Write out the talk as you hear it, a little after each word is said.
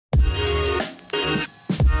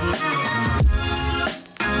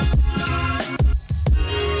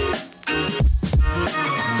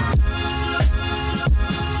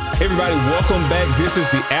everybody. Welcome back. This is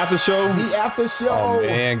the after show. The after show. Oh,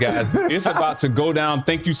 man, guys. It's about to go down.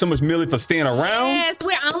 Thank you so much, Millie, for staying around. Yes,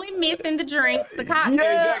 we're only missing the drinks, the cocktails.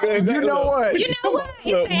 Yeah, Exactly. you know what? You know what?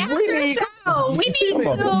 It's the after show. We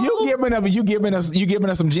need to. You giving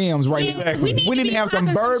us some gems right Yeah, now. we need We to need be to have some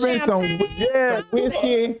popping bourbon, some champagne,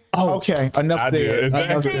 whiskey. Oh, Okay, enough I said. did.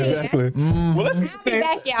 Enough said. Exactly. Well, let's I'll be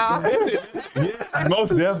back, y'all. Yeah,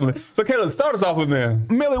 most definitely. So, Kayla, start us off with, man.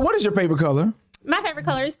 Millie, what is your favorite color? My favorite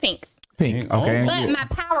color is pink, Pink. Okay. but my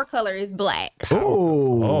power color is black.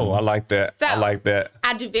 Ooh. Oh, I like that. I So- like that.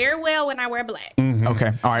 I do very well when I wear black.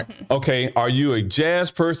 Okay. All right. Okay, are you a jazz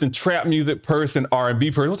person, trap music person, R&B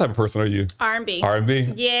person? What type of person are you? R&B.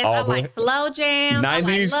 R&B? Yes, All I the way? like slow jams. 90s? I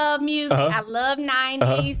like love music. I love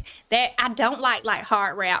 90s. That I don't like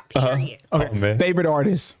hard rap. Period. Okay. Oh, man. Favorite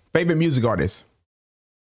artist. Favorite music artist.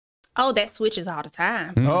 Oh, that switches all the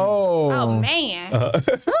time. Oh. Oh man,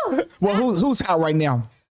 Well, who's hot right now?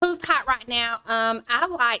 who's hot right now? I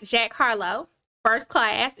like Jack Harlow. First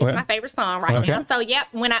Class is Okay. my favorite song right Okay. now. So yep,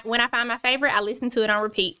 when I find my favorite, I listen to it on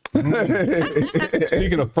repeat.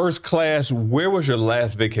 Speaking of First Class, where was your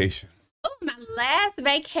last vacation? Oh, my last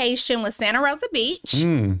vacation was Santa Rosa Beach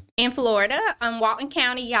Mm. in Florida, Walton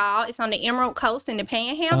County, y'all. It's on the Emerald Coast in the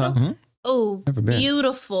Panhandle. Oh, Never been.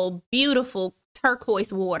 beautiful, beautiful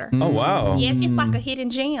turquoise water. Oh, wow. Yes, it's like a hidden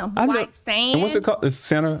gem. I know- White sand. And what's it called? It's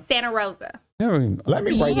Santa? Santa Rosa. Never even, Let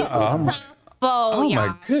me write that. Oh, my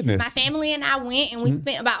y'all. goodness. My family and I went and we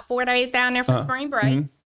spent about 4 days down there for spring break.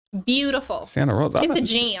 Beautiful. Santa Rosa. It's a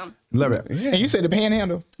gem. Love it. And you said the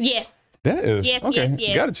Panhandle. Yes. That is. Yes, okay. yes, yes.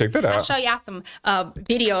 You got to check that I'll out. show y'all some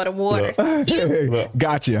video of the water. Look. So cute. Look.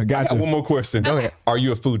 Gotcha. I got one Gotcha. more question. Go ahead. Are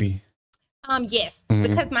you a foodie? Yes,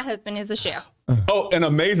 because my husband is a chef Oh, an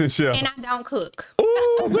amazing chef. and I don't cook.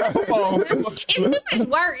 Ooh, come on, come on. It's too much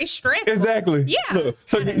work. It's stressful. Exactly. Yeah. Look,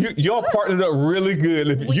 so y'all partnered up really good.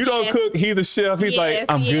 If you don't Yes. cook, he's the chef. He's like, Yes,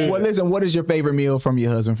 I'm yes. good. Well, listen. What is your favorite meal from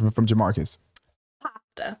your husband from Jamarcus?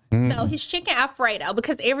 Pasta. So his chicken Alfredo,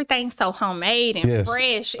 because everything's so homemade and Yes.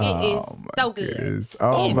 fresh. It is so good.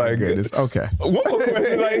 Oh my goodness. Okay. One more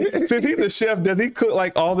question. Like, since he's the chef, does he cook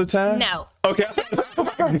like all the time? No. Okay.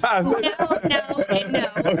 God. No, no.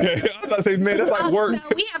 Okay. I thought they man, that's like work.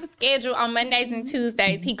 So we have a schedule on Mondays and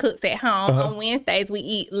Tuesdays. He cooks at home. On Wednesdays, we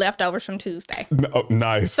eat leftovers from Tuesday. Oh,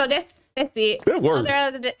 nice. So that's it. That works.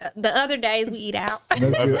 The other days we eat out. I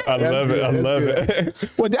love it. I love it.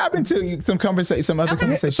 Well, dive into some conversation, some other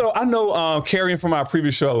conversation. So I know, carrying from our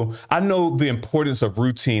previous show, I know the importance of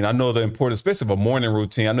routine. I know the importance, especially of a morning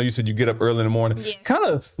routine. I know you said you get up early in the morning. Yes. Kind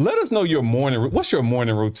of let us know your morning. What's your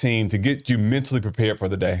morning routine to get you mentally prepared for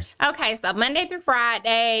the day? Okay, so Monday through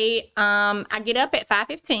Friday, I get up at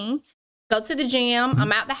 5:15. Go to the gym. I'm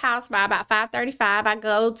out the house by about 5:35. I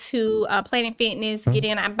go to Planet Fitness, get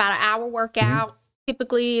in about an hour workout,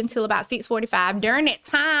 typically until about 6:45. During that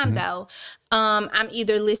time, though, I'm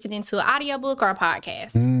either listening to an audiobook or a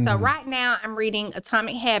podcast. So right now, I'm reading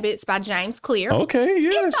Atomic Habits by James Clear. Okay,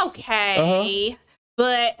 yes. It's okay.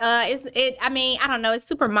 But I mean, I don't know. It's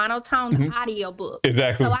super monotone, the audiobook.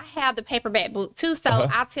 Exactly. So I have the paperback book too. So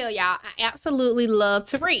I'll tell y'all, I absolutely love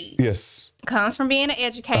to read. Yes. Comes from being an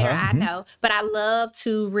educator, I know, but I love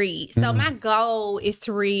to read. So my goal is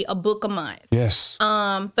to read a book a month. Yes.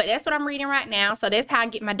 But that's what I'm reading right now. So that's how I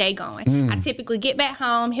get my day going. I typically get back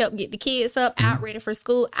home, help get the kids up, out ready for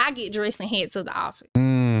school. I get dressed and head to the office.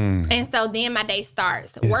 And so then my day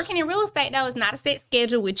starts. Working in real estate, though, is not a set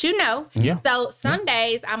schedule, which you know. Yeah. So some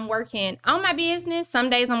days I'm working on my business. Some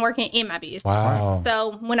days I'm working in my business. Wow.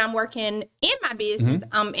 So when I'm working in my business,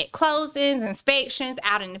 I'm at closings, inspections,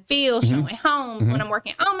 out in the field, showing homes. When I'm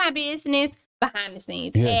working on my business, behind the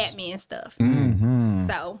scenes, Yes. admin stuff. Mm-hmm.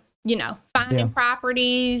 So, finding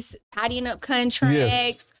properties, tidying up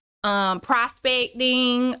contracts,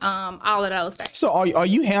 prospecting, all of those things. So are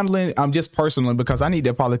you handling? Just personally, because I need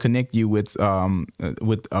to probably connect you with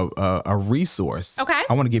a resource. Okay.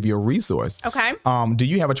 I want to give you a resource. Okay. Do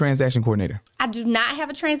you have a transaction coordinator? I do not have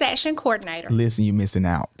a transaction coordinator. Listen, you're missing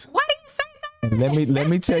out. Why do you say that? Let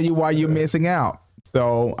me tell you why you're missing out.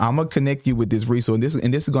 So I'm gonna connect you with this resource,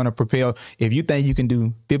 and this is gonna propel. If you think you can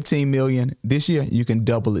do 15 million this year, you can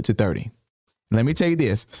double it to 30. Let me tell you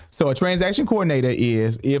this. So a transaction coordinator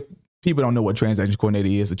is, if people don't know what transaction coordinator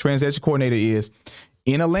is, a transaction coordinator is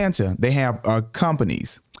in Atlanta. They have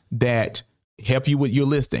companies that help you with your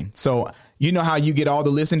listing. So you know how you get all the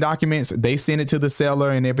listing documents, they send it to the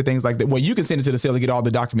seller and everything's like that. Well, you can send it to the seller, get all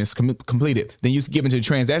the documents completed. Then you give it to the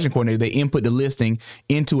transaction coordinator. They input the listing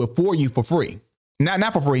into it for you for free.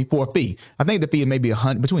 Not for free, for a fee. I think the fee is maybe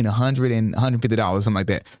between $100 and $150, something like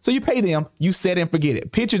that. So you pay them, you set and forget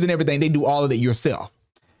it. Pictures and everything, they do all of it yourself.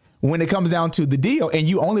 when it comes down to the deal, and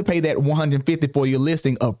you only pay that $150 for your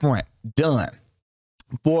listing up front, done.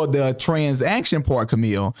 For the transaction part,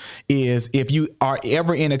 Camille, is if you are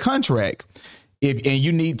ever in a contract, and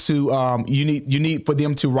you need to you need for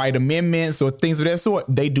them to write amendments or things of that sort,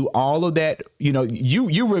 they do all of that.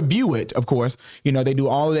 You review it, of course. They do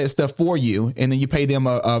all of that stuff for you, and then you pay them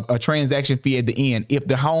a transaction fee at the end. If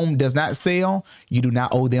the home does not sell, you do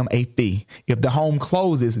not owe them a fee. If the home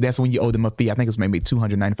closes, that's when you owe them a fee. I think it's maybe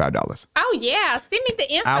 $295. Oh yeah, send me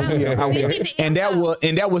the info. I will.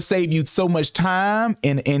 And that will save you so much time,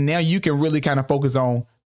 and now you can really kind of focus on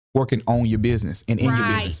working on your business and in your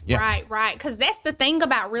business. Yeah. Right. Because that's the thing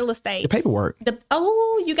about real estate. The paperwork.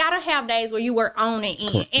 You got to have days where you work on and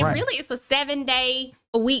in. And really, it's a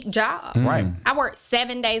 7-day-a-week job. Right. I work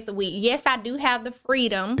 7 days a week. Yes, I do have the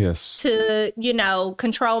freedom to,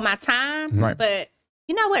 control my time. Right. But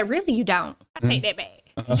you know what? Really, you don't. I take that back.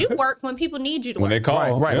 You work when people need you to work. When they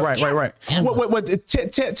call. Right.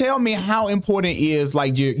 Tell me how important is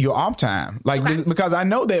like your off time? Like, because I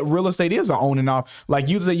know that real estate is an on and off. Like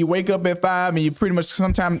you say, you wake up at 5 and you pretty much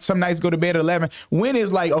some nights go to bed at 11. When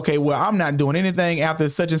is like, okay, well, I'm not doing anything after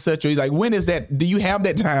such and such. Or like, when is that? Do you have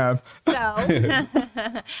that time? So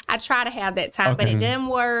I try to have that time, but it doesn't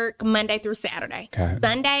work Monday through Saturday. Okay.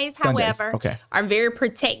 Sundays, however, are very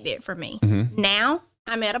protected for me. Now,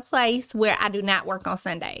 I'm at a place where I do not work on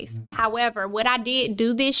Sundays. However, what I did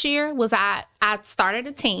do this year was I started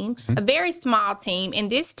a team, a very small team,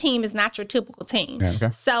 and this team is not your typical team.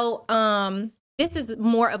 So this is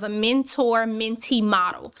more of a mentor-mentee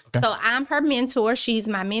model. So I'm her mentor. She's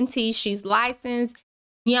my mentee. She's licensed,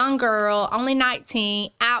 young girl, only 19,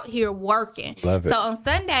 out here working. Love it. So on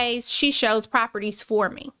Sundays, she shows properties for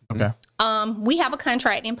me. Okay. We have a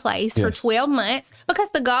contract in place for 12 months because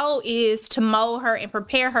the goal is to mold her and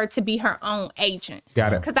prepare her to be her own agent.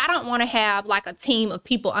 Got it. Because I don't want to have like a team of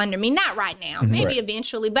people under me. Not right now. Maybe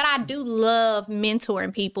eventually. But I do love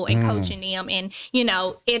mentoring people and coaching them and,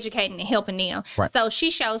 educating and helping them. Right. So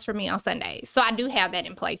she shows for me on Sundays. So I do have that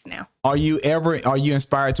in place now. Are you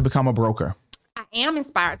inspired to become a broker? I am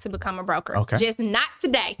inspired to become a broker. Okay. Just not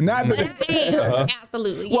today. Not today. But I am.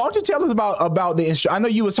 Absolutely. Well, why don't you tell us about the I know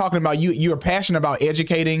you was talking about you are passionate about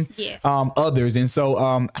educating others. And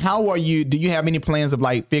so how are you, do you have any plans of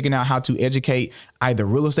like figuring out how to educate either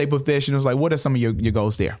real estate professionals? Like what are some of your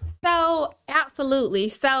goals there? So absolutely.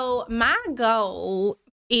 So my goal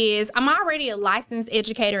is I'm already a licensed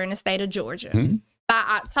educator in the state of Georgia.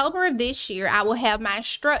 By October of this year, I will have my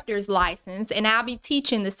instructor's license, and I'll be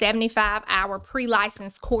teaching the 75-hour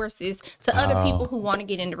pre-licensed courses to other people who want to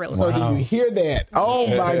get into real estate. So do you hear that? Oh,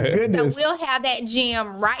 my goodness. So we'll have that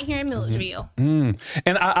gym right here in Milledgeville. And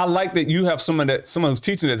I like that you have someone who's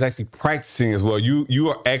teaching that's actually practicing as well.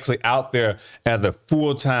 You are actually out there as a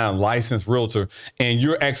full-time licensed realtor, and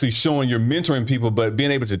you're actually you're mentoring people, but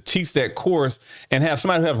being able to teach that course and have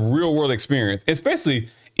somebody who have real-world experience, especially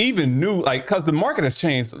even new, like, because the market has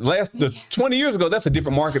changed. 20 years ago, that's a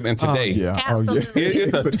different market than today. Absolutely.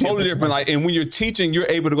 It's a totally different, like, and when you're teaching, you're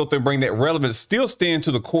able to go through and bring that relevance, still staying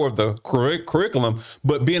to the core of the curriculum,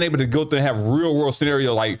 but being able to go through and have real world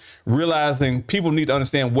scenario, like realizing people need to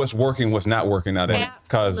understand what's working, what's not working nowadays.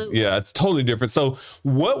 Because it's totally different. So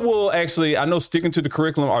what will actually, I know sticking to the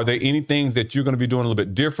curriculum, are there any things that you're going to be doing a little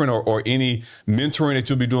bit different or any mentoring that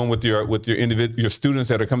you'll be doing with your students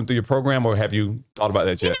that are coming through your program, or have you thought about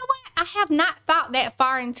that yet? You know what? I have not thought that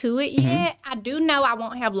far into it yet. I do know I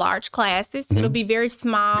won't have large classes. It'll be very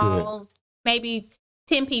small, maybe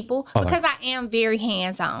 10 people, because I am very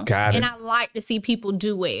hands-on. And I like to see people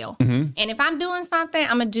do well. And if I'm doing something,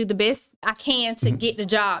 I'm going to do the best I can to get the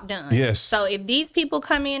job done. Yes. So if these people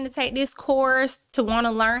come in to take this course to want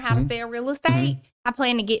to learn how to sell real estate, I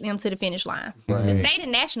plan to get them to the finish line. The state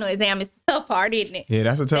and national exam is the tough part, isn't it? Yeah,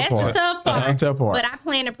 that's a tough part. That's the tough part. That's a tough part. But I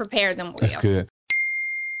plan to prepare them well. That's good.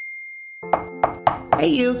 Hey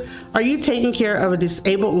you, are you taking care of a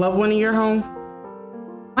disabled loved one in your home?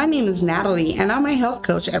 My name is Natalie and I'm a health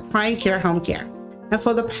coach at Prime Care Homecare. And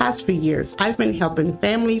for the past few years, I've been helping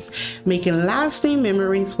families making lasting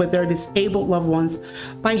memories with their disabled loved ones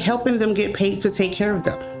by helping them get paid to take care of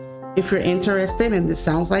them. If you're interested and this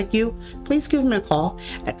sounds like you, please give me a call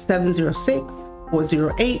at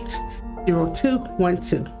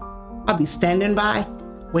 706-408-0212. I'll be standing by,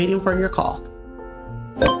 waiting for your call.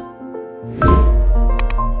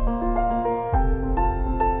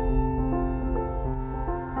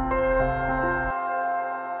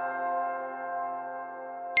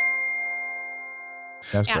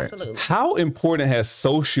 That's great. Absolutely. How important has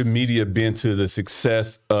social media been to the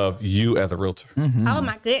success of you as a realtor? Oh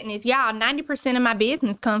my goodness, y'all! 90% of my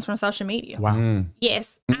business comes from social media. Wow.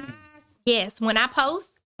 Yes, yes. When I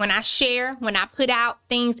post, when I share, when I put out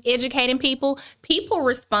things educating people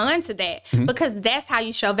respond to that because that's how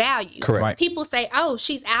you show value. Correct. Right. People say, oh,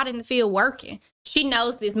 she's out in the field working. She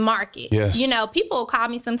knows this market. Yes. You know, people will call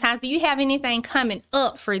me sometimes, do you have anything coming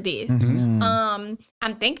up for this? I'm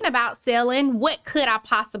thinking about selling. What could I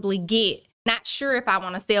possibly get? Not sure if I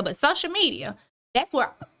want to sell, but social media, that's where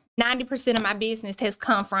 90% of my business has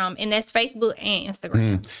come from, and that's Facebook and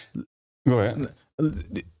Instagram. Go ahead.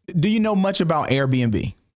 Do you know much about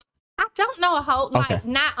Airbnb? I don't know a whole, like,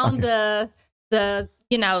 not on the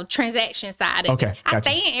transaction side of it. I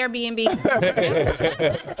stay in Airbnb.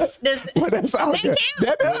 Well, that's all good.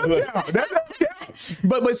 That does count.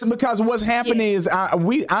 But because what's happening is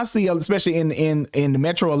I see, especially in the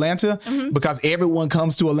Metro Atlanta, because everyone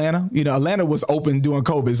comes to Atlanta. You know, Atlanta was open during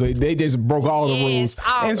COVID, so they just broke all the rules.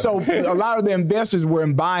 And so a lot of the investors were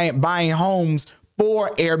buying homes for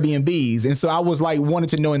Airbnbs. And so I was wanted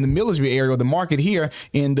to know, in the military area or the market here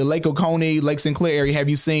in the Lake Oconee, Lake Sinclair area, have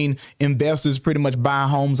you seen investors pretty much buy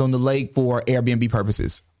homes on the lake for Airbnb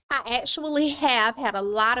purposes? I actually have had a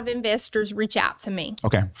lot of investors reach out to me.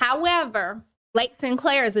 Okay. However, Lake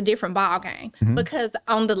Sinclair is a different ballgame because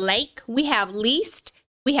on the lake, we have leased,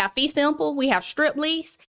 we have fee simple, we have strip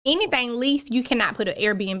lease. Anything leased, you cannot put an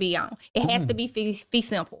Airbnb on. It has to be fee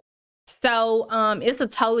simple. So it's a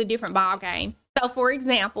totally different ballgame. So, for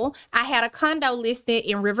example, I had a condo listed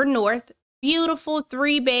in River North, beautiful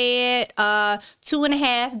 3-bed,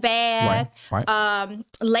 2.5 bath,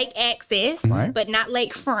 lake access, but not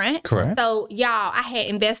lakefront. Correct. So, y'all, I had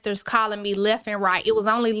investors calling me left and right. It was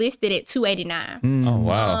only listed at $289. Oh,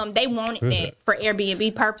 wow. They wanted that for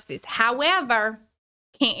Airbnb purposes. However,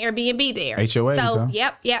 can't Airbnb there. HOAs, so,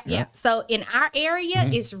 huh? Yep. So in our area,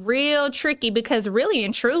 it's real tricky because really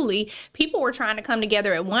and truly, people were trying to come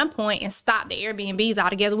together at one point and stop the Airbnbs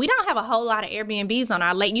altogether. We don't have a whole lot of Airbnbs on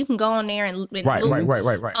our lake. You can go on there and right.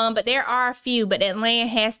 But there are a few, but that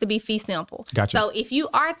land has to be fee simple. Gotcha. So if you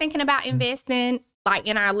are thinking about investing like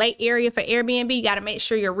in our lake area for Airbnb, you got to make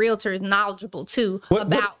sure your realtor is knowledgeable too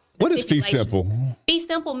about what is fee simple? Fee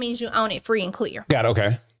simple means you own it free and clear. Got it.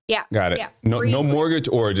 Okay. Yeah. Got it. Yeah. No mortgage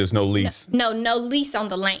or just no lease? No lease on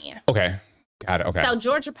the land. Okay. Got it. Okay. So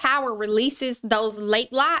Georgia Power releases those lake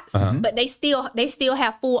lots, but they still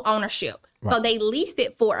have full ownership. Right. So they lease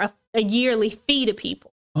it for a yearly fee to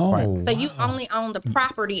people. Oh. Right. So you only own the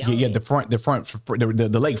property. Yeah,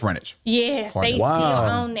 the lake frontage. Yes, they still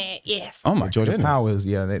own that. Yes. Oh my Georgia goodness. Power is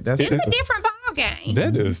it's a different ball game.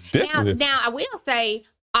 That is definitely. Now I will say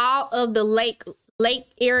all of the lake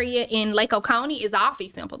area in Lake Oconee is all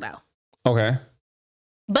fee simple though. Okay.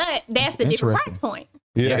 But that's the different price point.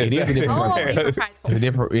 Yeah, it is a different price point.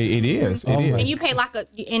 It is. And you pay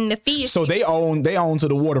in the fee. So they own to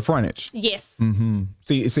the water frontage. Yes. Mm-hmm.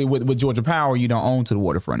 See, with Georgia Power, you don't own to the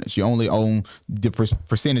water frontage. You only own the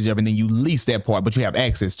percentage of it, and then you lease that part, but you have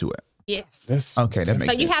access to it. Yes. Okay, that makes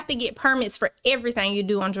sense. So you have to get permits for everything you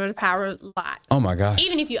do on Georgia Power lots. Oh my gosh.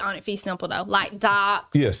 Even if you own it fee simple though, like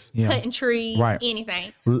docks, cutting trees,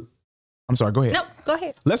 anything. I'm sorry, go ahead. No, go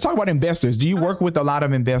ahead. Let's talk about investors. Do you work with a lot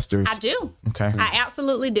of investors? I do. Okay. I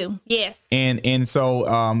absolutely do. Yes. And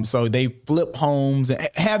so they flip homes.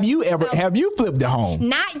 Have you flipped a home?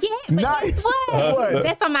 Not yet. Nice.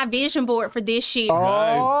 That's on my vision board for this year.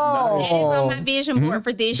 Oh. That is on my vision board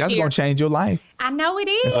for this year. That's gonna change your life. I know it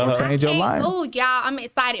is. It's gonna change your life. Oh, y'all, I'm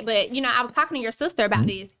excited. But I was talking to your sister about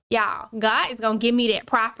this. Y'all, God is gonna give me that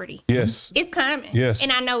property. Yes. It's coming. Yes.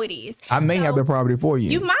 And I know it is. I may have the property for you.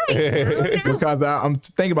 You might. Because I'm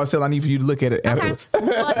thinking about selling. I need for you to look at it. Okay.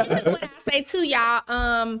 Well, this is what I say too, y'all.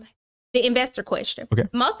 The investor question. Okay.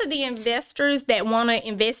 Most of the investors that want to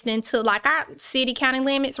invest into like our city county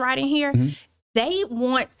limits right in here, they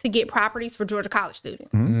want to get properties for Georgia college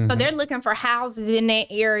students. So they're looking for houses in that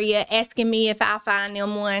area, asking me if I'll find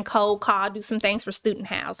them one, cold call, do some things for student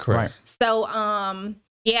housing. Correct. So,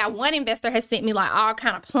 one investor has sent me like all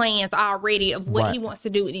kind of plans already of what he wants to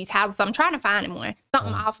do with these houses. So I'm trying to find him one,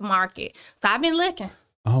 something off market. So I've been looking.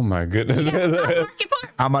 Oh my goodness.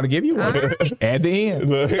 I'm about to give you one at the end.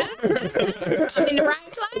 I'm in the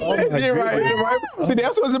right place. You're right. See,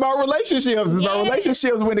 that's what's about relationships. It's about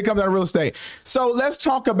relationships when it comes to real estate. So let's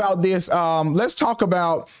talk about this. Well,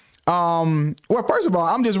 first of all,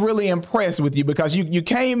 I'm just really impressed with you because you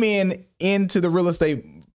came into the real estate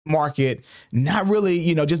market, not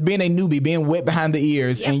really, just being a newbie, being wet behind the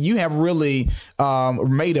ears, and you have really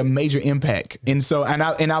made a major impact. And so, and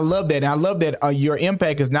I love that. And I love that your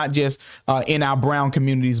impact is not just in our brown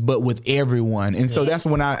communities, but with everyone. And so that's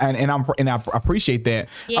when I appreciate that.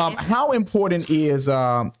 How important is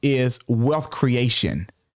wealth creation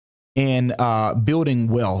and building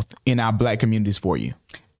wealth in our Black communities for you?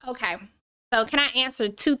 Okay. So can I answer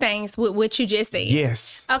two things with what you just said?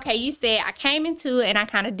 Yes. Okay, you said I came into it and I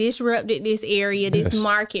kind of disrupted this area, this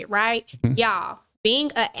market, right? Y'all,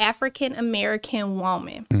 being an African American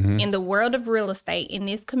woman in the world of real estate in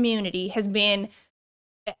this community has been,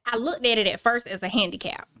 I looked at it at first as a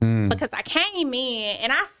handicap because I came in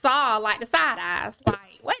and I saw like the side eyes,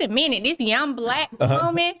 like, wait a minute, this young Black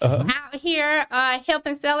woman out here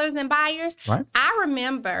helping sellers and buyers. Right. I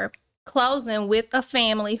remember closing with a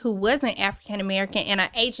family who wasn't African American, and an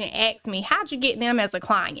agent asked me, how'd you get them as a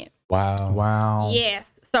client? Wow. Yes.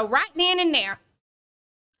 So right then and there,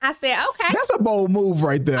 I said, okay. That's a bold move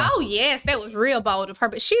right there. Oh, yes, that was real bold of her,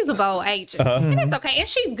 but she's a bold agent. And that's okay. And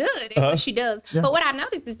she's good at what she does. Yeah. But what I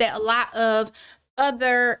noticed is that a lot of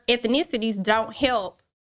other ethnicities don't help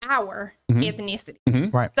our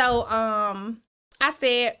ethnicity. Right. So I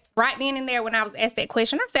said right then and there when I was asked that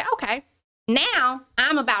question, I said, okay, now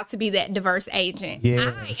I'm about to be that diverse agent. Yes.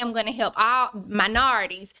 I am going to help all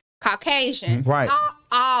minorities, Caucasian, Right.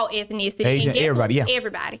 all ethnicities. Asian, and guess everybody, what? yeah.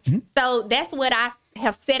 Everybody. So that's what I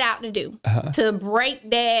have set out to do, to break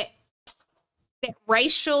that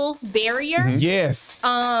racial barrier Yes.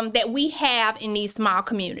 that we have in these small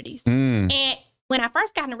communities. And when I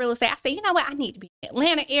first got into real estate, I said, you know what? I need to be in the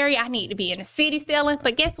Atlanta area. I need to be in the city selling.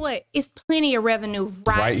 But guess what? It's plenty of revenue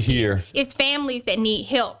right here. It's families that need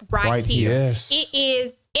help right here. Yes. It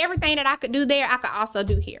is everything that I could do there, I could also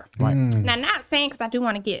do here. Right. Now, not saying because I do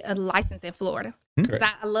want to get a license in Florida. Because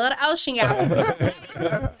I love the ocean, y'all. So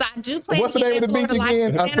I do plan What's to the get name of the that beach Florida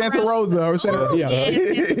again? license. Santa Rosa or Santa Ooh,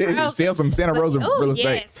 yes, Santa Rosa. Sell some Santa Rosa real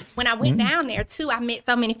estate. Yes. When I went down there too, I met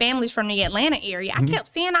so many families from the Atlanta area. I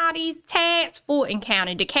kept seeing all these tags, Fulton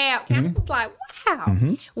County, DeKalb County. I was like, wow.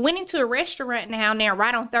 Went into a restaurant down there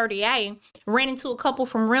right on 30A, ran into a couple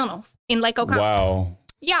from Reynolds in Lake Oconee. Wow.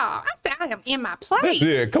 Y'all, I said, I am in my place. That's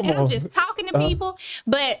it. Come and on. I'm just talking to people.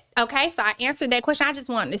 But, okay, so I answered that question. I just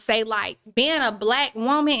wanted to say, like, being a Black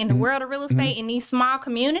woman in the world of real estate in these small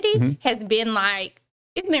communities has been, like,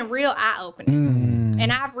 it's been real eye-opening.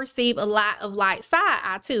 And I've received a lot of, like, side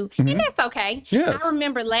eye, too. And that's okay. Yes. I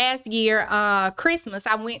remember last year, Christmas,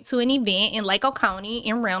 I went to an event in Lake Oconee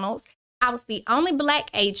in Reynolds. I was the only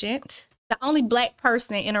Black agent, the only Black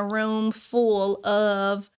person in a room full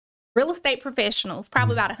of real estate professionals,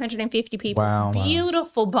 probably about 150 people. Wow.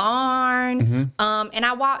 Beautiful barn. And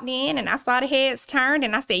I walked in and I saw the heads turned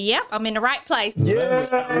and I said, yep, I'm in the right place. Yeah.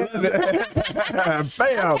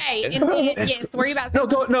 Bam. Okay. And then, yes, were you about to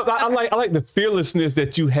say No. I like the fearlessness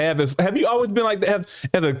that you have. Have you always been like that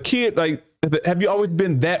as a kid? Like, have you always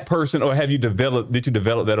been that person, or did you develop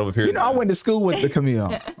that over a period? You know, I went to school with the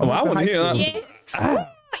Camille. I want to hear. Yeah.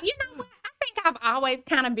 You know what? I think I've always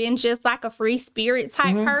kind of been just like a free spirit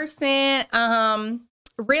type person.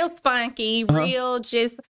 Real spunky, real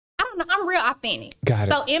just, I don't know, I'm real authentic. Got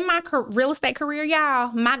it. So in my real estate career,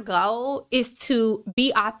 y'all, my goal is to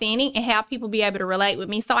be authentic and have people be able to relate with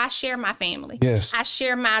me. So I share my family. Yes. I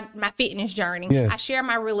share my fitness journey. Yes. I share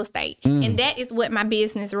my real estate. And that is what my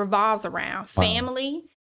business revolves around. Family,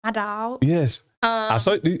 my dog. Yes. I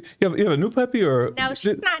saw you have a new puppy, or No,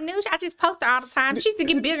 she's not new. I just post her all the time. She's to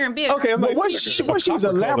get bigger and bigger. Okay, I'm like, She's a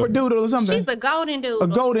Labradoodle or something? She's a golden doodle. A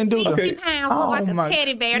golden doodle. 50 pounds, look like my- a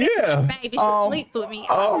teddy bear. That's Yeah. my baby. She sleeps with me.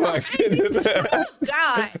 Oh my goodness.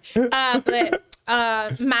 God. But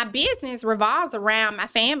my business revolves around my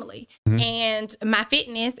family and my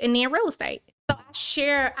fitness and then real estate. So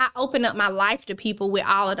I open up my life to people with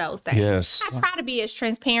all of those things. Yes. I try to be as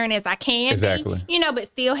transparent as I can Exactly. be, but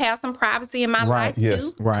still have some privacy in my life Yes.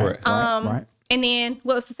 too. Right. Correct. Right. And then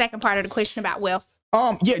what was the second part of the question about wealth?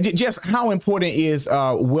 Just how important is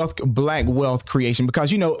Black wealth creation?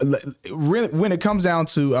 Because really, when it comes down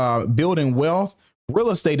to building wealth,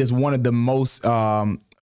 real estate is one of the most,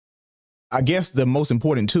 I guess, the most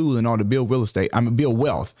important tool in order to build build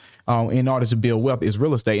wealth. In order to build wealth is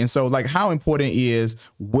real estate. And so, like, how important is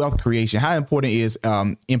wealth creation? How important is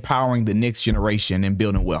empowering the next generation and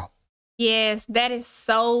building wealth? Yes, that is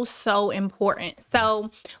so, so important.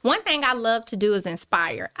 So one thing I love to do is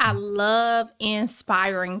inspire. I love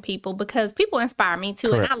inspiring people because people inspire me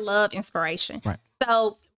too. Correct. And I love inspiration. Right.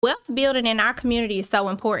 So wealth building in our community is so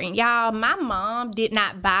important. Y'all, my mom did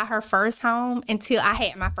not buy her first home until I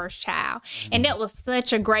had my first child. And that was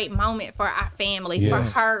such a great moment for our family,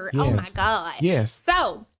 Yes. for her. Oh my God. Yes.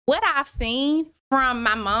 So what I've seen from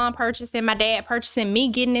my mom purchasing, my dad purchasing, me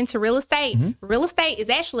getting into real estate, real estate is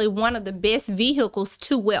actually one of the best vehicles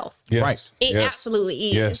to wealth. Yes. Right. It absolutely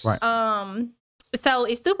is. Yes. Right. So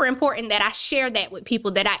it's super important that I share that with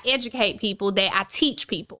people, that I educate people, that I teach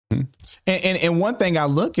people. And one thing I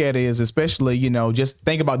look at is, especially, just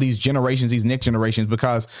think about these generations, these next generations,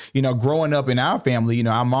 because, growing up in our family,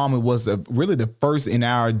 our mom was really the first in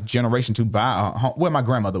our generation to buy a home. Well, my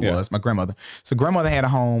grandmother was. My grandmother. So grandmother had a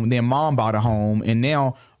home, then mom bought a home, and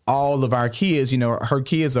now all of our kids, her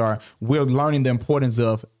kids we're learning the importance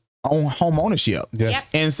of home ownership. Yes.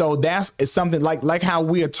 Yep. And so that's something like how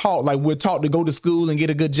we're taught to go to school and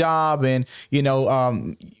get a good job, and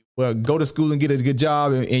go to school and get a good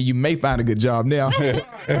job, and you may find a good job now.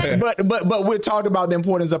 but we're talking about the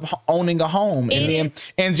importance of owning a home,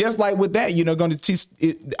 and just like with that, going to teach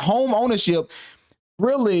home ownership.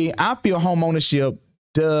 Really, I feel home ownership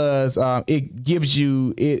does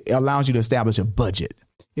it allows you to establish a budget.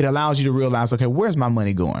 It allows you to realize, okay, where's my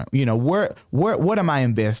money going? What am I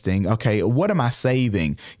investing? Okay, what am I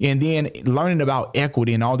saving? And then learning about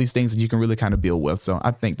equity and all these things that you can really kind of build with. So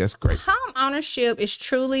I think that's great. Home ownership is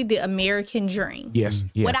truly the American dream. Yes.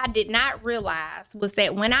 What I did not realize was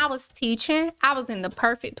that when I was teaching, I was in the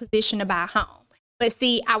perfect position to buy a home. But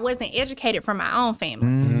see, I wasn't educated from my own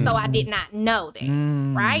family, so I did not know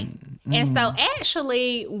that, right? And so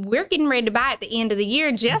actually, we're getting ready to buy at the end of the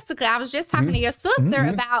year. Jessica, I was just talking to your sister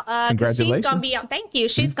about Congratulations. she's gonna be on. Thank you.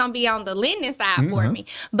 She's gonna be on the lending side for me.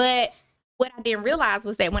 But what I didn't realize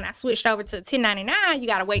was that when I switched over to 1099, you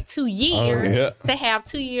got to wait 2 years to have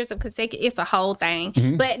 2 years of consecutive. It's a whole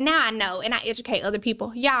thing. But now I know, and I educate other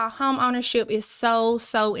people. Y'all, home ownership is so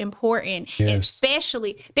important. Yes.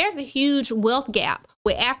 Especially, there's a huge wealth gap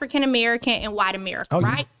with African American and white America,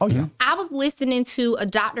 right? Oh yeah. I was listening to a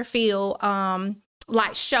Dr. Phil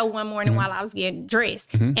show one morning while I was getting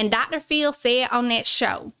dressed, and Dr. Phil said on that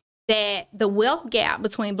show that the wealth gap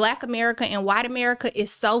between Black America and white America is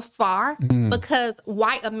so far because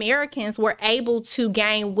white Americans were able to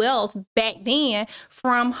gain wealth back then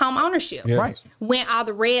from home ownership. Yes. Right. When all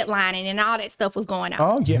the redlining and all that stuff was going on.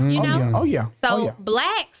 Oh yeah. You know? Oh yeah. So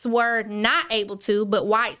blacks were not able to, but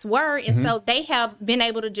whites were. And so they have been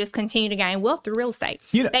able to just continue to gain wealth through real estate.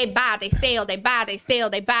 They buy, they sell, they buy, they sell,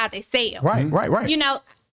 they buy, they sell. Right.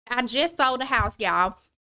 I just sold a house, y'all.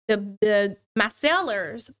 My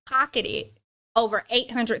sellers pocketed over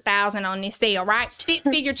 $800,000 on this sale, right?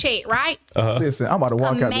 6-figure check, right? Listen, I'm about to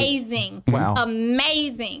walk Amazing. out. Wow.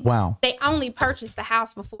 Amazing. Wow. They only purchased the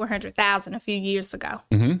house for $400,000 a few years ago.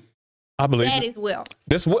 I believe That is wealth.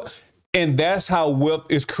 That's how wealth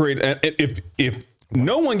is created. And if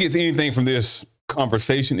no one gets anything from this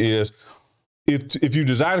conversation is, if you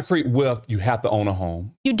desire to create wealth, you have to own a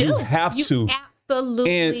home. You do. You have to.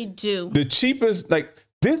 Absolutely do. The cheapest,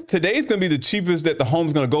 today's going to be the cheapest that the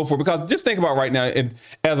home's going to go for, because just think about right now, and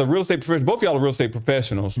as a real estate professional, both of y'all are real estate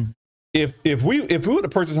professionals. If we were to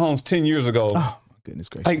purchase homes 10 years ago, oh my goodness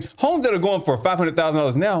gracious, homes that are going for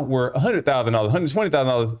 $500,000 now were $100,000,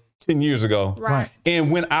 $120,000 10 years ago. Right.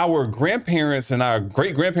 And when our grandparents and our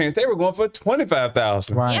great grandparents, they were going for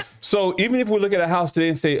 $25,000. Right. Yep. So even if we look at a house today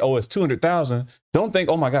and say, oh, it's $200,000, don't think,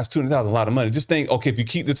 oh my gosh, $200,000 a lot of money. Just think, okay, if you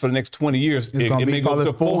keep this for the next 20 years, it may go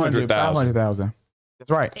to $400,000. $500,000. That's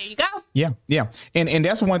right. There you go. Yeah. And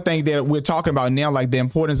that's one thing that we're talking about now, like the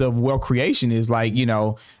importance of wealth creation is I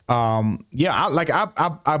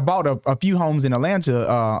bought a few homes in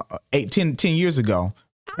Atlanta 10 years ago.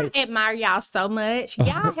 I admire y'all so much.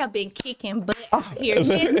 Y'all have been kicking butt out here,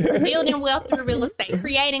 just building wealth through real estate,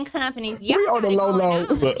 creating companies. Y'all We on the low.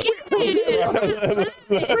 We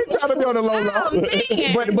trying to be on the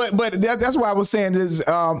low. But that's why I was saying this.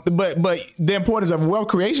 But the importance of wealth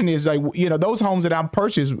creation is those homes that I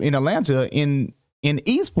purchased in Atlanta in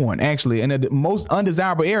East Point, actually, in the most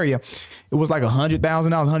undesirable area, it was like $100,000,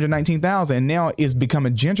 $119,000, and now it's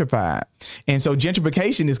becoming gentrified. And so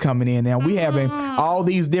gentrification is coming in now. We having all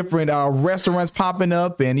these different restaurants popping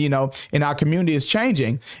up, and and our community is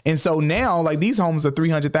changing. And so now, like, these homes are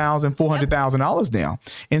 $300,000, $400,000 now.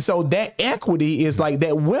 And so that equity is like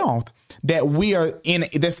that wealth that we are in,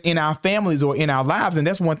 that's in our families or in our lives. And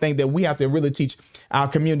that's one thing that we have to really teach our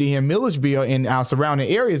community here in Milledgeville and our surrounding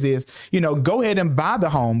areas is, go ahead and buy the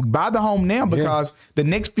home now, because the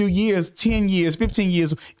next few years, 10 years, 15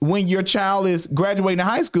 years, when your child is graduating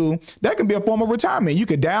high school, that can be a form of retirement. You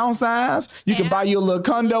could downsize, you can buy your little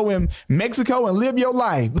condo in Mexico and live your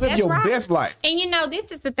life, best life. And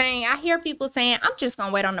this is the thing. I hear people saying, I'm just going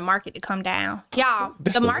to wait on the market to come down. Y'all,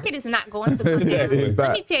 the market is not going to come down.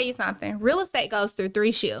 Let me tell you something. Real estate goes through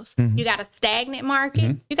 3 shifts. You got a stagnant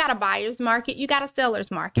market, you got a buyer's market, you got a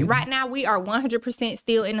seller's market. Right now, we are 100%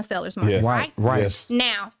 still in the seller's market, right? Yes.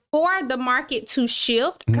 Now, for the market to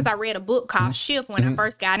shift, because I read a book called Shift when I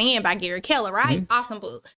first got in by Gary Keller, right? Awesome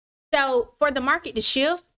book. So for the market to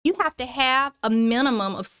shift, you have to have a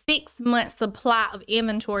minimum of 6 months supply of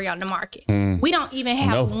inventory on the market. We don't even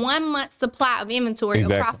have 1 month supply of inventory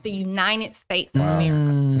across the United States of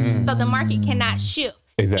America. So the market cannot shift.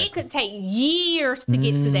 It could take years to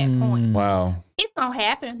get to that point. Wow. It's going to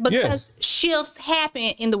happen because shifts happen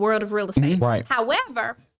in the world of real estate. Right.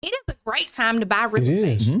 However, it is a great time to buy real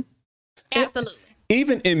estate. Absolutely.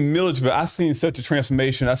 Even in Milledgeville, I've seen such a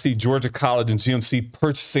transformation. I see Georgia College and GMC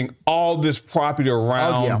purchasing all this property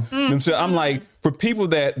around themselves. I'm like, for people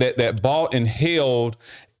that bought and held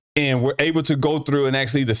and were able to go through and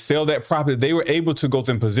actually either sell that property, they were able to go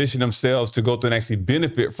through and position themselves to go through and actually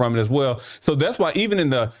benefit from it as well. So that's why even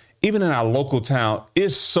in our local town,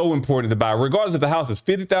 it's so important to buy, regardless if the house is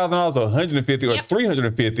 $50,000 or $150 or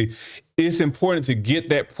 $350. It's important to get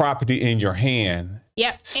that property in your hand.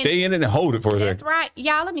 Stay in it and hold it for a second. That's right.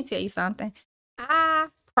 Y'all, let me tell you something. I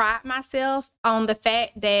pride myself on the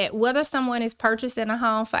fact that whether someone is purchasing a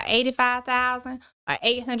home for $85,000 or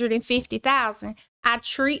 $850,000, I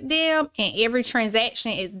treat them in every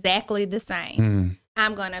transaction exactly the same.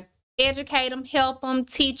 I'm going to educate them, help them,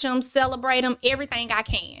 teach them, celebrate them, everything I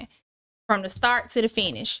can from the start to the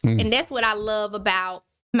finish. And that's what I love about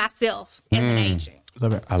myself as an agent.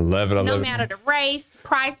 Love it. I love it. No matter the race,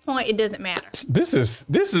 price point, it doesn't matter. This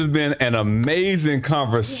has been an amazing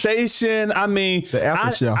conversation. I mean,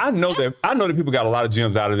 I know that people got a lot of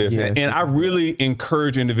gems out of this, and I really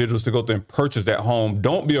encourage individuals to go through and purchase that home.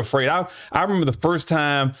 Don't be afraid. I remember the first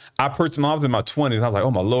time I purchased my house in my 20s. I was like,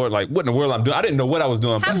 oh my Lord, like what in the world I'm doing? I didn't know what I was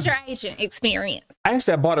doing. How was your agent experience?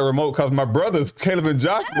 Actually, I bought a remote because my brothers, Caleb and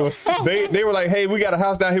Joshua, they were like, hey, we got a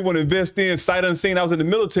house down here we want to invest in, sight unseen. I was in the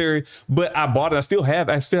military, but I bought it. I still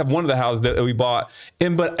have one of the houses that we bought.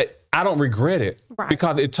 But I don't regret it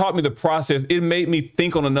because it taught me the process. It made me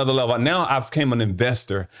think on another level. Now I became an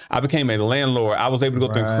investor. I became a landlord. I was able to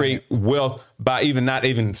go through and create wealth by not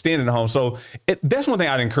even staying in the home. So that's one thing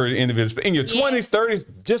I'd encourage individuals. In your 20s, 30s,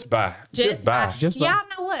 just buy. Just buy. Y'all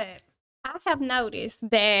know what? I have noticed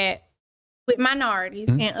that with minorities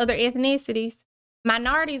and other ethnicities,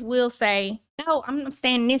 minorities will say, no, I'm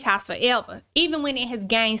staying in this house forever, even when it has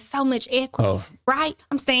gained so much equity, right?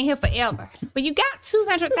 I'm staying here forever. But you got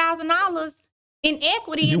 $200,000 in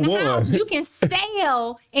equity in the house. You can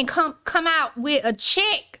sell and come out with a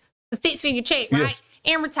check, a six-figure check, right?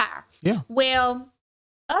 And retire. Yeah. Well,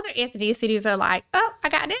 other ethnicities are like, oh, I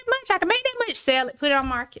got that much. I can make that much. Sell it. Put it on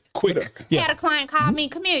market. Quick. Had a client call me,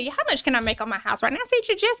 Camellia, how much can I make on my house right now? I said,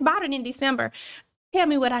 you just bought it in December. Tell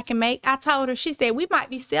me what I can make. I told her, she said, we might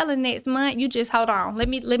be selling next month. You just hold on. Let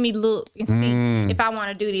me look and see if I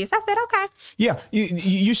want to do this. I said, okay. Yeah.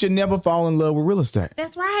 You should never fall in love with real estate.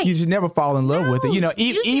 That's right. You should never fall in love with it. You know,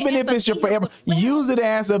 even if it's your forever, use it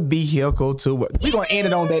as a vehicle to what? We're going to end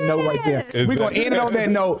it on that note right there. Exactly. We're going to end it on that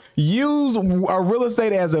note. Use real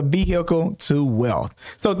estate as a vehicle to wealth.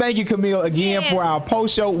 So thank you, Camille, again for our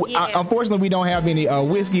post show. Unfortunately, we don't have any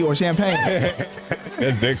whiskey or champagne.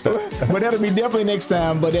 That's next time. But that'll be definitely next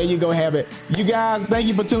time. But there you go, have it. You guys, thank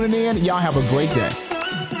you for tuning in. Y'all have a great day.